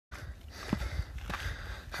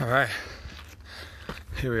All right,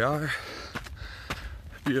 here we are.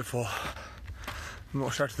 Beautiful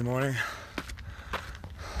start to the morning.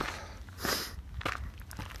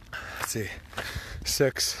 Let's see,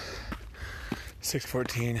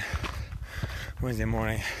 6:14 Wednesday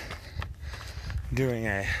morning. Doing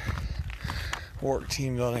a work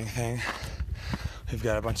team building thing. We've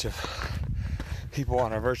got a bunch of people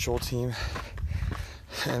on our virtual team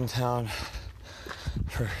in town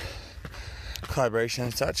for collaboration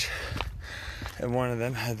and such, and one of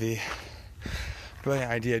them had the brilliant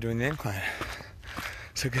idea of doing the incline.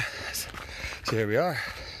 So here we are.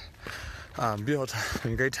 Beautiful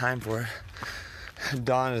time, great time for it.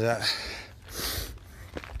 Dawn is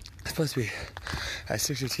supposed to be at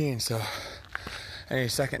 6:15, so any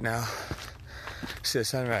second now, see the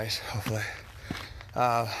sunrise, hopefully.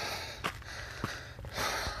 But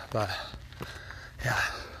yeah,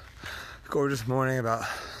 gorgeous morning, about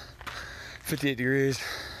 58 degrees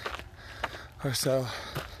or so.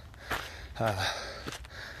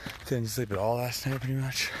 Didn't sleep at all last night, pretty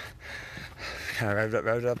much. Kind of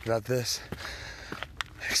revved up about this.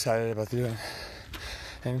 Excited about doing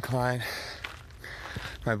Incline.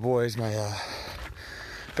 My boys, my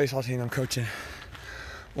baseball team I'm coaching,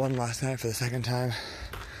 won last night for the second time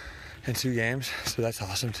in 2 games, so that's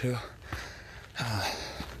awesome too.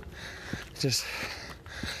 Just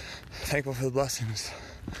thankful for the blessings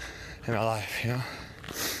in my life, you know.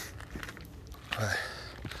 But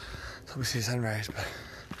hope we see the sunrise, but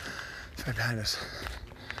it's right behind us.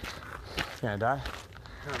 You gonna die?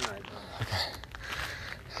 No, I'm not. Okay.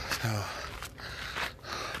 So,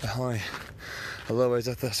 only a little ways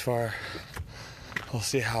up this far. We'll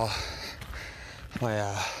see how my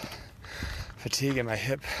fatigue and my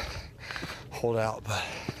hip hold out, but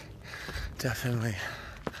definitely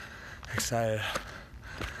excited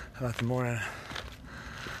about the morning.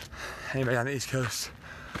 Anybody on the East Coast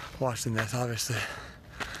watching this, obviously,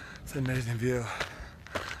 it's an amazing view.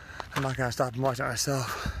 I'm not gonna stop and watch it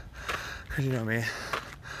myself, because you know me,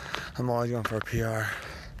 I'm always going for a PR.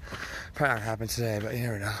 Probably not gonna happen today, but you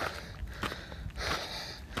never know.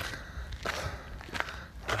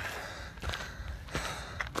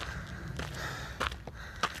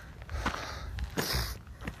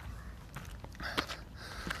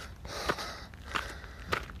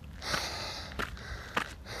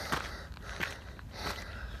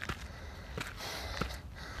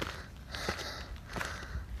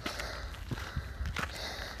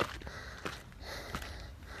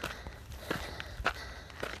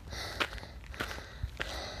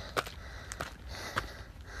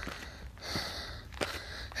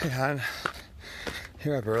 Hey hon,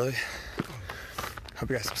 you're up early. Hope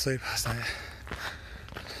you got some sleep last night.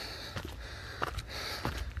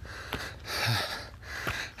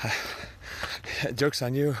 Joke's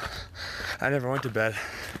on you. I never went to bed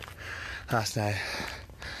last night.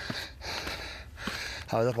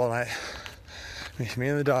 I was up all night. Me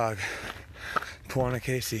and the dog pulling a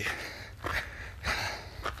Casey.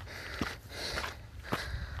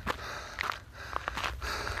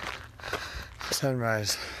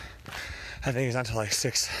 Sunrise, I think it's not until like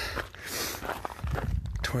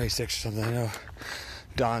 6:26 or something. I know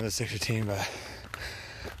dawn's at 6:15, but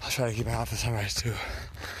I'll try to keep an eye out for sunrise too.